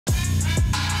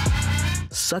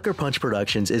Sucker Punch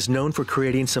Productions is known for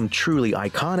creating some truly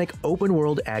iconic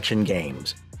open-world action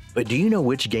games. But do you know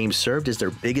which game served as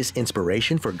their biggest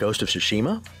inspiration for Ghost of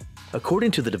Tsushima?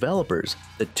 According to the developers,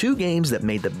 the two games that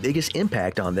made the biggest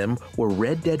impact on them were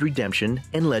Red Dead Redemption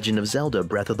and Legend of Zelda: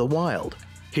 Breath of the Wild.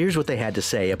 Here's what they had to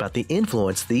say about the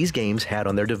influence these games had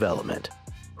on their development.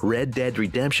 Red Dead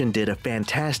Redemption did a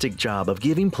fantastic job of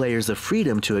giving players the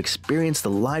freedom to experience the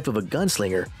life of a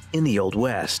gunslinger in the Old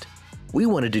West. We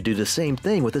wanted to do the same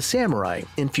thing with a samurai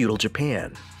in feudal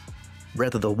Japan.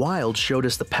 Breath of the Wild showed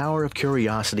us the power of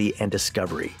curiosity and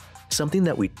discovery, something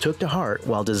that we took to heart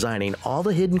while designing all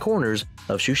the hidden corners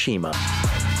of Tsushima.